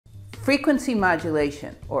Frequency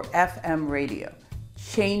modulation, or FM radio,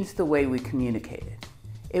 changed the way we communicated.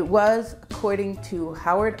 It was, according to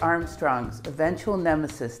Howard Armstrong's eventual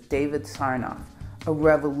nemesis, David Sarnoff, a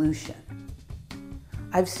revolution.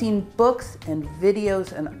 I've seen books and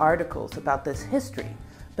videos and articles about this history,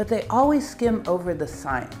 but they always skim over the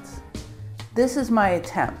science. This is my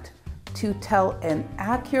attempt to tell an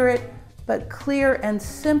accurate but clear and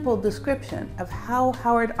simple description of how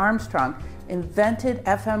Howard Armstrong invented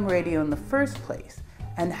FM radio in the first place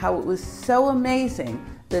and how it was so amazing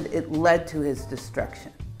that it led to his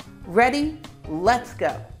destruction. Ready? Let's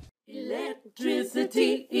go.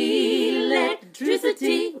 Electricity,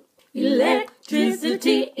 electricity,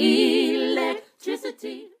 electricity,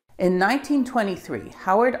 electricity. In 1923,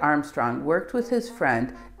 Howard Armstrong worked with his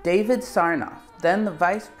friend David Sarnoff, then the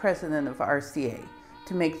vice president of RCA,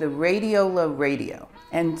 to make the Radiola radio.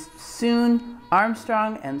 And soon,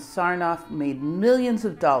 Armstrong and Sarnoff made millions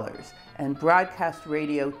of dollars, and broadcast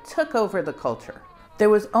radio took over the culture. There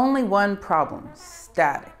was only one problem: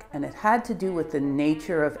 static, and it had to do with the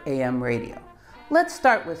nature of AM radio. Let's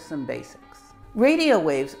start with some basics. Radio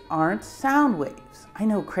waves aren't sound waves. I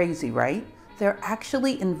know, crazy, right? They're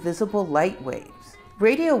actually invisible light waves.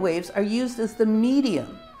 Radio waves are used as the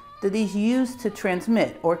medium that is used to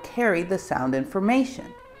transmit or carry the sound information.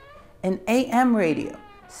 In AM radio,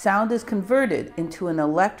 sound is converted into an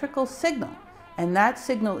electrical signal, and that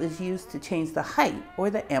signal is used to change the height or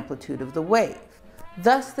the amplitude of the wave.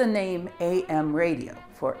 Thus the name AM radio,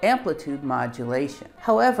 for amplitude modulation.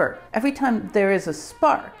 However, every time there is a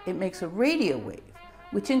spark, it makes a radio wave,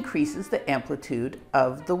 which increases the amplitude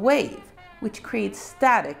of the wave, which creates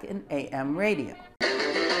static in AM radio.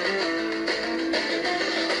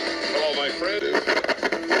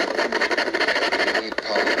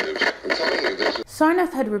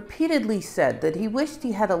 Sarnoff had repeatedly said that he wished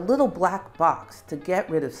he had a little black box to get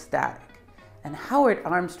rid of static, and Howard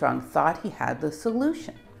Armstrong thought he had the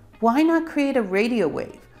solution. Why not create a radio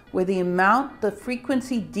wave where the amount the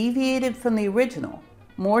frequency deviated from the original,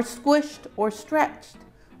 more squished or stretched,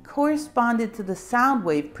 corresponded to the sound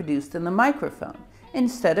wave produced in the microphone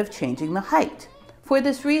instead of changing the height? For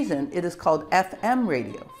this reason, it is called FM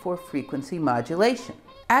radio, for frequency modulation.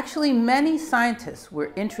 Actually, many scientists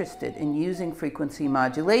were interested in using frequency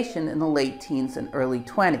modulation in the late teens and early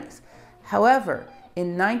 20s. However,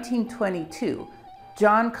 in 1922,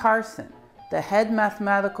 John Carson, the head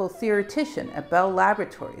mathematical theoretician at Bell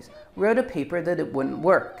Laboratories, wrote a paper that it wouldn't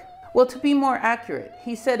work. Well, to be more accurate,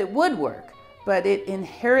 he said it would work, but it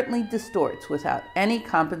inherently distorts without any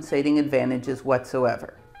compensating advantages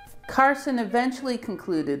whatsoever. Carson eventually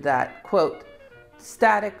concluded that, quote,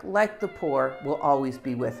 static, like the poor, will always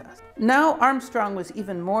be with us. Now Armstrong was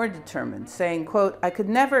even more determined, saying, quote, I could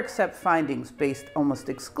never accept findings based almost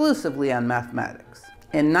exclusively on mathematics.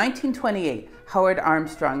 In 1928, Howard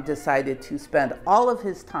Armstrong decided to spend all of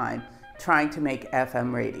his time trying to make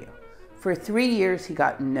FM radio. For 3 years, he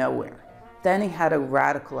got nowhere. Then he had a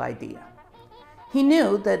radical idea. He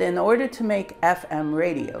knew that in order to make FM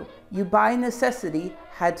radio, you by necessity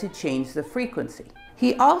had to change the frequency.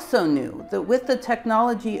 He also knew that with the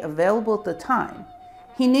technology available at the time,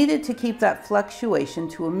 he needed to keep that fluctuation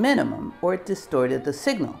to a minimum or it distorted the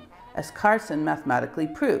signal, as Carson mathematically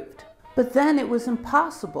proved. But then it was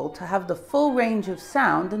impossible to have the full range of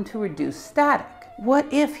sound and to reduce static.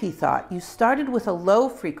 What if, he thought, you started with a low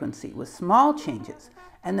frequency with small changes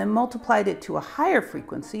and then multiplied it to a higher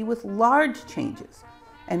frequency with large changes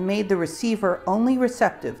and made the receiver only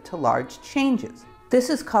receptive to large changes? This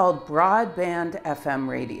is called Broadband FM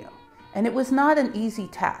Radio, and it was not an easy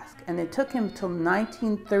task, and it took him till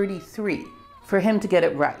 1933 for him to get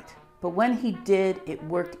it right. But when he did, it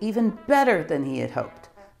worked even better than he had hoped.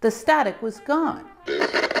 The static was gone.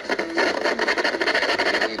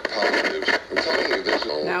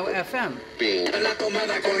 Now FM.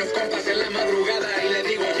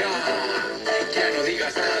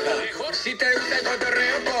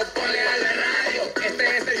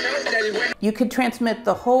 You could transmit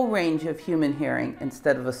the whole range of human hearing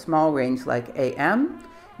instead of a small range like AM.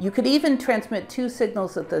 You could even transmit two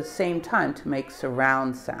signals at the same time to make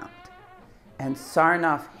surround sound. And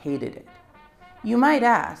Sarnoff hated it. You might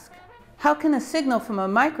ask, how can a signal from a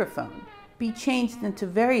microphone be changed into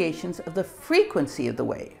variations of the frequency of the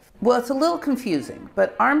wave? Well, it's a little confusing,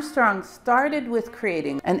 but Armstrong started with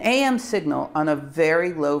creating an AM signal on a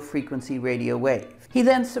very low frequency radio wave. He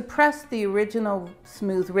then suppressed the original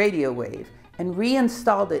smooth radio wave and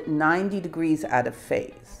reinstalled it 90 degrees out of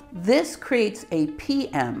phase. This creates a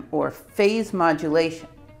PM, or phase modulation.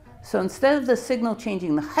 So instead of the signal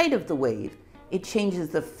changing the height of the wave, It changes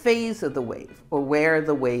the phase of the wave, or where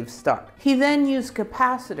the waves start. He then used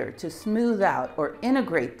capacitor to smooth out or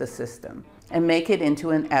integrate the system and make it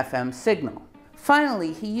into an FM signal.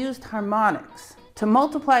 Finally, he used harmonics to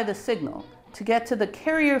multiply the signal to get to the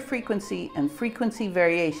carrier frequency and frequency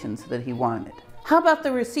variations that he wanted. How about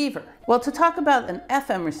the receiver? Well, to talk about an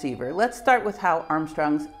FM receiver, let's start with how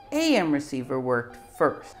Armstrong's AM receiver worked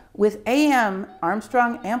first. With AM,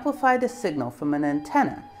 Armstrong amplified a signal from an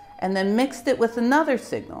antenna and then mixed it with another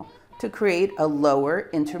signal to create a lower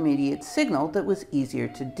intermediate signal that was easier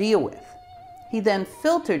to deal with. He then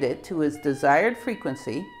filtered it to his desired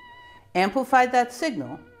frequency, amplified that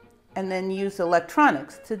signal, and then used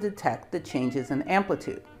electronics to detect the changes in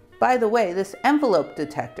amplitude. By the way, this envelope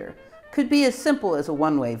detector could be as simple as a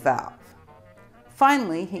one-way valve.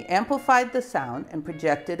 Finally, he amplified the sound and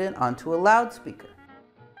projected it onto a loudspeaker.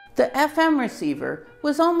 The FM receiver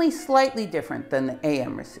was only slightly different than the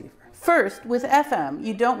AM receiver. First, with FM,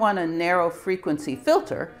 you don't want a narrow frequency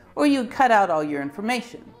filter or you'd cut out all your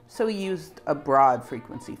information, so he used a broad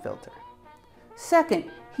frequency filter.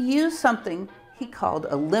 Second, he used something he called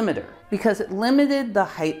a limiter because it limited the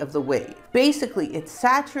height of the wave. Basically, it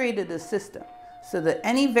saturated the system so that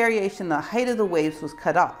any variation in the height of the waves was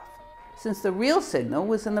cut off, since the real signal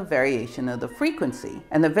was in the variation of the frequency,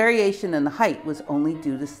 and the variation in the height was only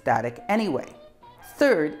due to static anyway.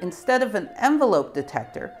 Third, instead of an envelope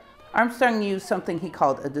detector, Armstrong used something he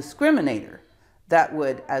called a discriminator that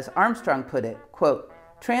would, as Armstrong put it, quote,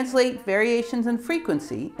 translate variations in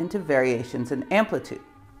frequency into variations in amplitude.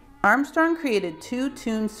 Armstrong created two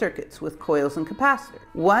tuned circuits with coils and capacitors,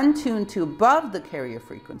 one tuned to above the carrier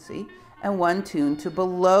frequency and one tuned to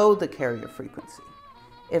below the carrier frequency.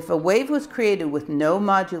 If a wave was created with no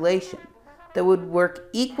modulation, that would work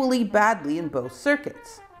equally badly in both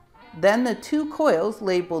circuits. Then the two coils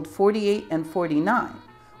labeled 48 and 49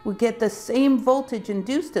 would get the same voltage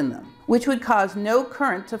induced in them, which would cause no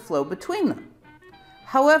current to flow between them.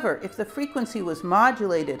 However, if the frequency was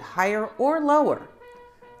modulated higher or lower,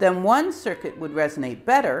 then one circuit would resonate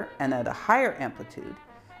better and at a higher amplitude,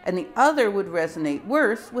 and the other would resonate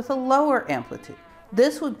worse with a lower amplitude.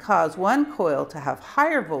 This would cause one coil to have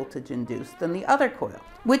higher voltage induced than the other coil,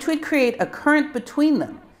 which would create a current between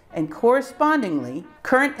them and correspondingly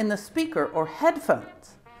current in the speaker or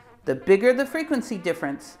headphones. The bigger the frequency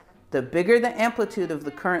difference, the bigger the amplitude of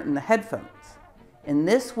the current in the headphones. In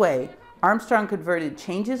this way, Armstrong converted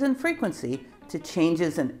changes in frequency to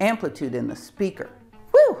changes in amplitude in the speaker.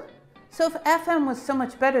 Whew! So if FM was so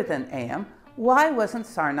much better than AM, why wasn't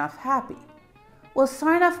Sarnoff happy? Well,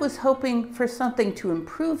 Sarnoff was hoping for something to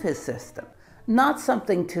improve his system, not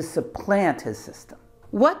something to supplant his system.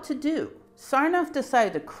 What to do? Sarnoff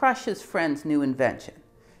decided to crush his friend's new invention,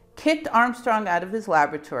 kicked Armstrong out of his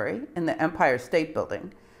laboratory in the Empire State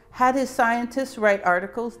Building, had his scientists write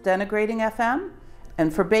articles denigrating FM,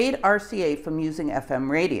 and forbade RCA from using FM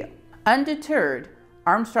radio. Undeterred,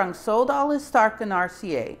 Armstrong sold all his stock in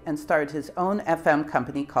RCA and started his own FM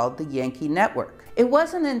company called the Yankee Network. It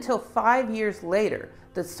wasn't until 5 years later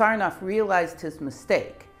that Sarnoff realized his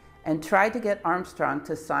mistake and tried to get Armstrong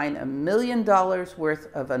to sign $1 million worth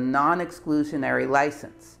of a non-exclusionary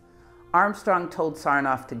license. Armstrong told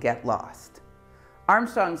Sarnoff to get lost.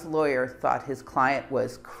 Armstrong's lawyer thought his client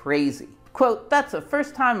was crazy. Quote, "That's the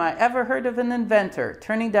first time I ever heard of an inventor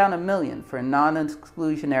turning down $1 million for a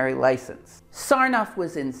non-exclusionary license." Sarnoff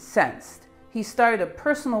was incensed. He started a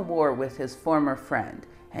personal war with his former friend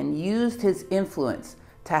and used his influence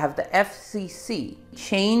to have the FCC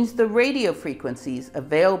change the radio frequencies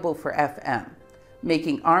available for FM,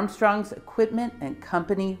 making Armstrong's equipment and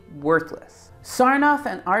company worthless. Sarnoff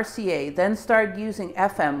and RCA then started using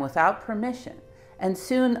FM without permission, and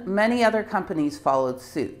soon many other companies followed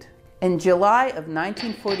suit. In July of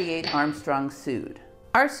 1948, Armstrong sued.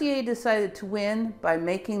 RCA decided to win by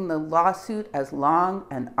making the lawsuit as long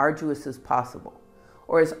and arduous as possible.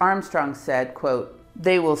 Or as Armstrong said, quote,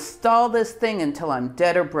 "They will stall this thing until I'm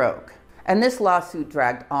dead or broke." And this lawsuit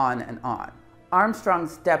dragged on and on.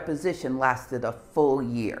 Armstrong's deposition lasted a full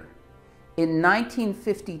year. In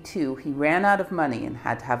 1952, he ran out of money and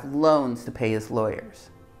had to have loans to pay his lawyers.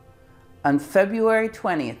 On February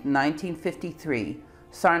 20th, 1953,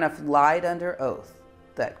 Sarnoff lied under oath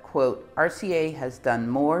that, quote, "RCA has done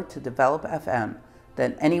more to develop FM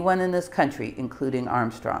than anyone in this country, including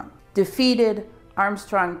Armstrong." Defeated,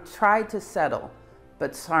 Armstrong tried to settle,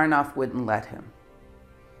 but Sarnoff wouldn't let him.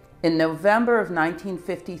 In November of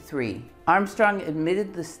 1953, Armstrong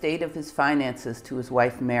admitted the state of his finances to his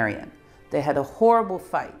wife Marion. They had a horrible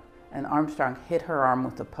fight, and Armstrong hit her arm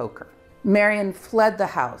with a poker. Marion fled the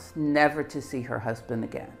house, never to see her husband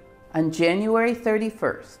again. On January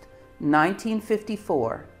 31st,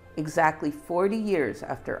 1954, exactly 40 years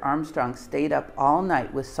after Armstrong stayed up all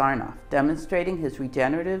night with Sarnoff demonstrating his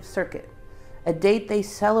regenerative circuit, a date they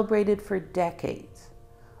celebrated for decades,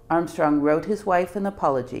 Armstrong wrote his wife an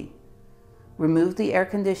apology, removed the air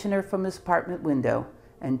conditioner from his apartment window,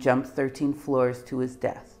 and jumped 13 floors to his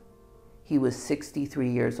death. He was 63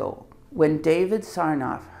 years old. When David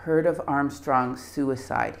Sarnoff heard of Armstrong's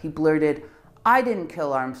suicide, he blurted, "I didn't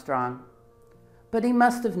kill Armstrong." But he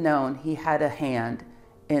must have known he had a hand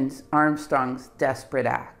in Armstrong's desperate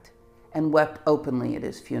act and wept openly at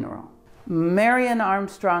his funeral. Marian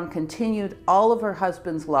Armstrong continued all of her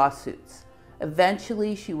husband's lawsuits.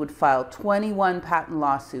 Eventually, she would file 21 patent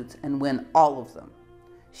lawsuits and win all of them.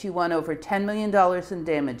 She won over $10 million in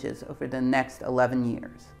damages over the next 11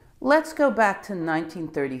 years. Let's go back to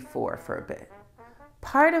 1934 for a bit.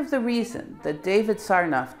 Part of the reason that David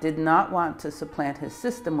Sarnoff did not want to supplant his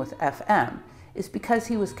system with FM is because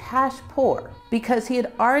he was cash poor, because he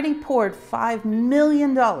had already poured $5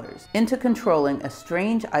 million into controlling a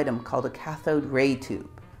strange item called a cathode ray tube.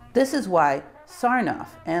 This is why Sarnoff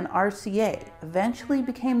and RCA eventually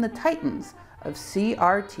became the titans of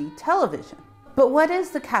CRT television. But what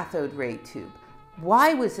is the cathode ray tube?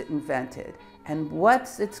 Why was it invented? And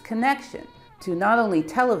what's its connection to not only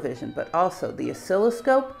television, but also the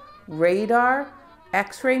oscilloscope, radar,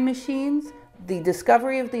 X-ray machines, the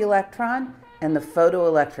discovery of the electron, and the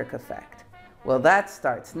photoelectric effect? Well, that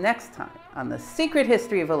starts next time on The Secret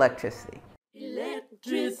History of Electricity.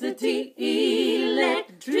 Electricity,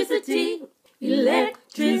 electricity,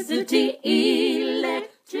 electricity,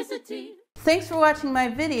 electricity. Thanks for watching my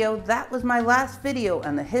video. That was my last video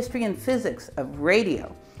on the history and physics of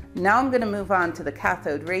radio. Now I'm going to move on to the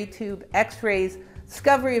cathode ray tube, X-rays,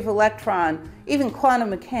 discovery of electron, even quantum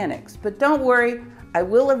mechanics. But don't worry, I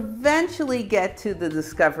will eventually get to the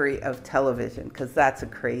discovery of television because that's a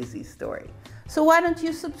crazy story. So why don't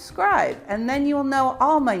you subscribe and then you'll know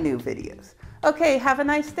all my new videos. Okay, have a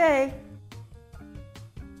nice day.